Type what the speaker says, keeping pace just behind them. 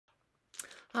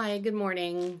Hi, good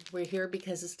morning. We're here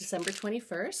because it's December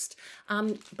 21st,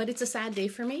 but it's a sad day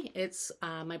for me. It's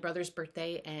my brother's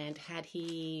birthday, and had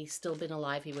he still been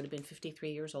alive, he would have been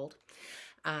 53 years old.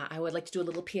 I would like to do a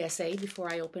little PSA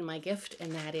before I open my gift,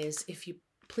 and that is if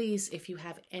you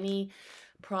have any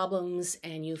problems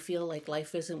and you feel like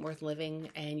life isn't worth living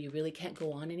and you really can't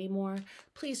go on anymore,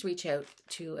 please reach out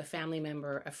to a family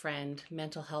member, a friend,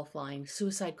 mental health line,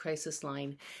 suicide crisis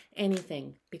line,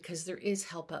 anything, because there is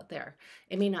help out there.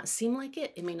 It may not seem like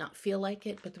it may not feel like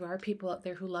it, but there are people out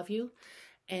there who love you.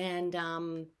 And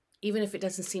even if it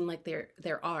doesn't seem like there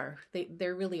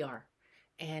really are.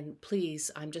 And please,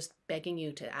 I'm just begging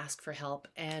you to ask for help.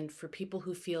 And for people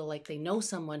who feel like they know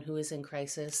someone who is in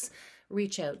crisis,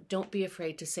 reach out. Don't be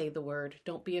afraid to say the word.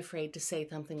 Don't be afraid to say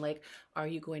something like, are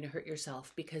you going to hurt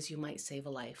yourself? Because you might save a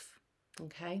life.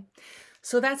 Okay?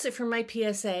 So that's it for my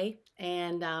PSA.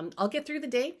 And I'll get through the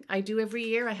day. I do every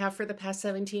year. I have for the past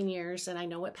 17 years, and I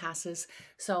know it passes.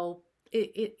 So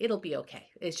it'll be okay.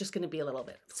 It's just going to be a little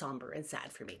bit somber and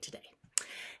sad for me today.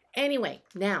 Anyway,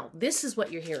 now this is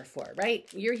what you're here for, right?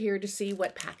 You're here to see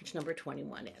what package number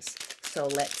 21 is. So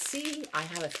let's see. I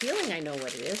have a feeling I know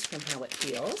what it is from how it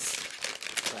feels,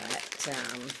 but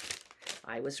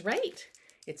I was right.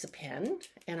 It's a pen,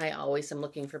 and I always am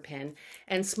looking for pen,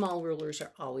 and small rulers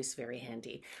are always very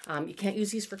handy. You can't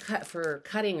use these for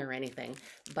cutting or anything,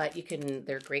 but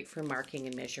they're great for marking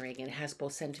and measuring, and it has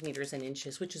both centimeters and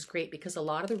inches, which is great because a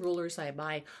lot of the rulers I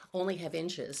buy only have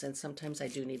inches, and sometimes I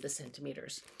do need the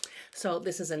centimeters. So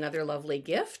this is another lovely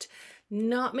gift.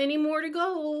 Not many more to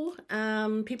go.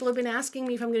 People have been asking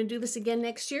me if I'm going to do this again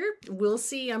next year. We'll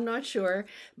see. I'm not sure,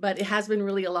 but it has been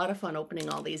really a lot of fun opening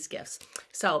all these gifts.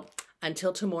 So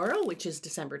until tomorrow, which is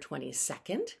December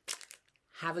 22nd,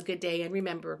 have a good day, and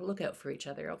remember, look out for each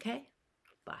other, okay?